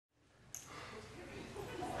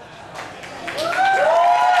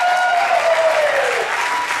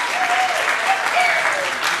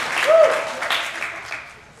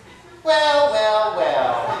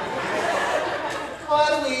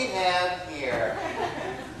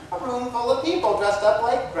room full of people dressed up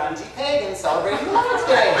like grungy pagans celebrating Lord's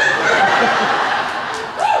Day.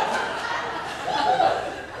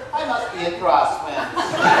 I must be at Crosswinds.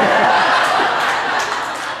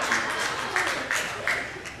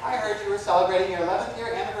 I heard you were celebrating your 11th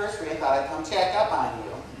year anniversary and thought I'd come check up on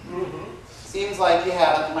you. Seems like you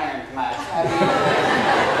haven't learned much, have you?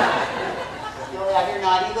 You'll have your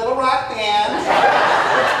naughty little rock band.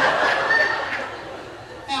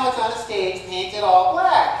 Now it's on a stage painted all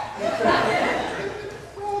black.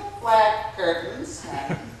 With black curtains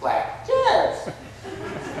and black chairs.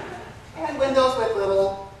 And windows with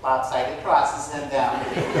little lopsided crosses in them.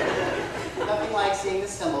 Nothing like seeing the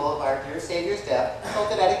symbol of our dear Savior's death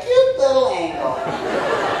tilted at a cute little angle.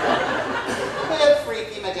 With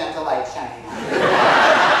freaky magenta light shining on it.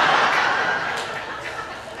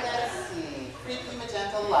 Let's see. Freaky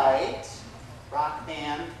magenta light, rock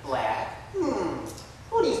band, black.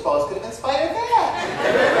 Who do you suppose could have inspired that?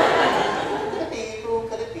 Who could it be? Who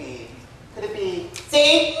could it be? Could it be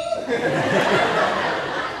Satan?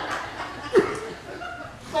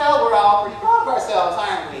 Well, we're all pretty proud of ourselves,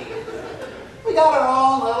 aren't we? We got our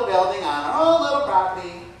own little building on our own little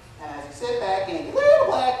property, and as we sit back in your little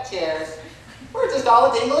black chairs, we're just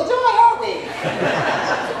all a dingle of joy, aren't we?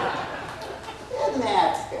 Isn't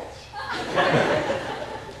that special?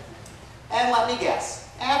 And let me guess.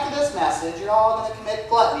 After this message, you're all going to commit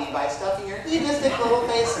gluttony by stuffing your hedonistic little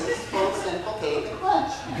faces full of sinful cake and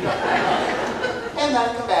punch. And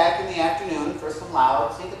then come back in the afternoon for some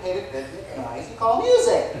loud, syncopated rhythmic noise you call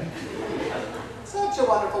music. Such a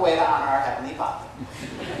wonderful way to honor our Heavenly Father.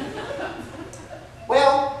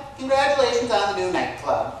 Well, congratulations on the new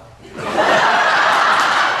nightclub.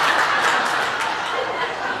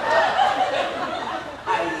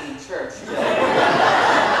 I mean church.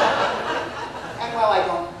 I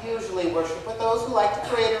don't usually worship with those who like to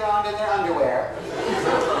parade around in their underwear.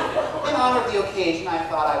 In honor of the occasion, I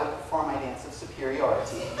thought I would perform my dance of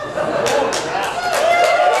superiority.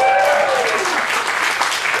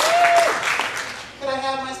 Could I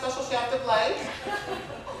have my special shaft of light?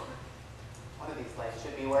 One of these lights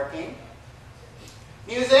should be working.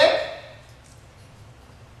 Music?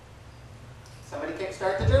 Somebody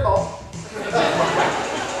kickstart the gerbil.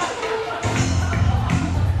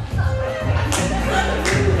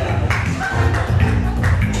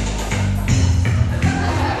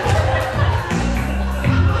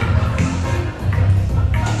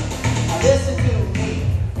 Listen to me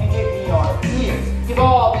and give me your ears. You've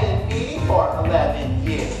all been meeting for 11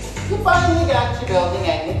 years. You finally got your building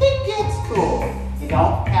and you think it's cool. You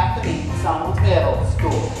don't have to meet in someone's middle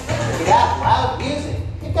school. You got loud music,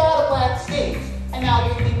 you got a black stage, and now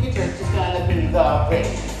you think your church is gonna be the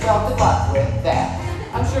rage. Well, good luck with that.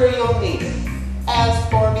 I'm sure you'll need it. As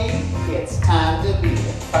for me, it's time to beat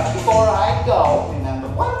it. But before I go, remember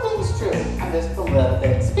one thing's true. I'm just a little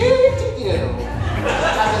bit superior to you.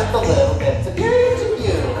 I'm just a little bit superior to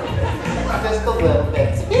you. I'm just a little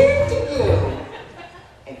bit superior to you.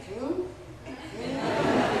 And you,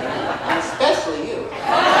 and especially you.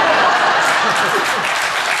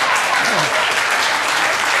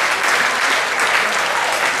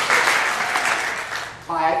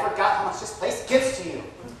 My, I forgot how much this place gives to you.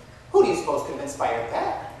 Who do you suppose could have inspired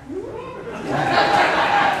that?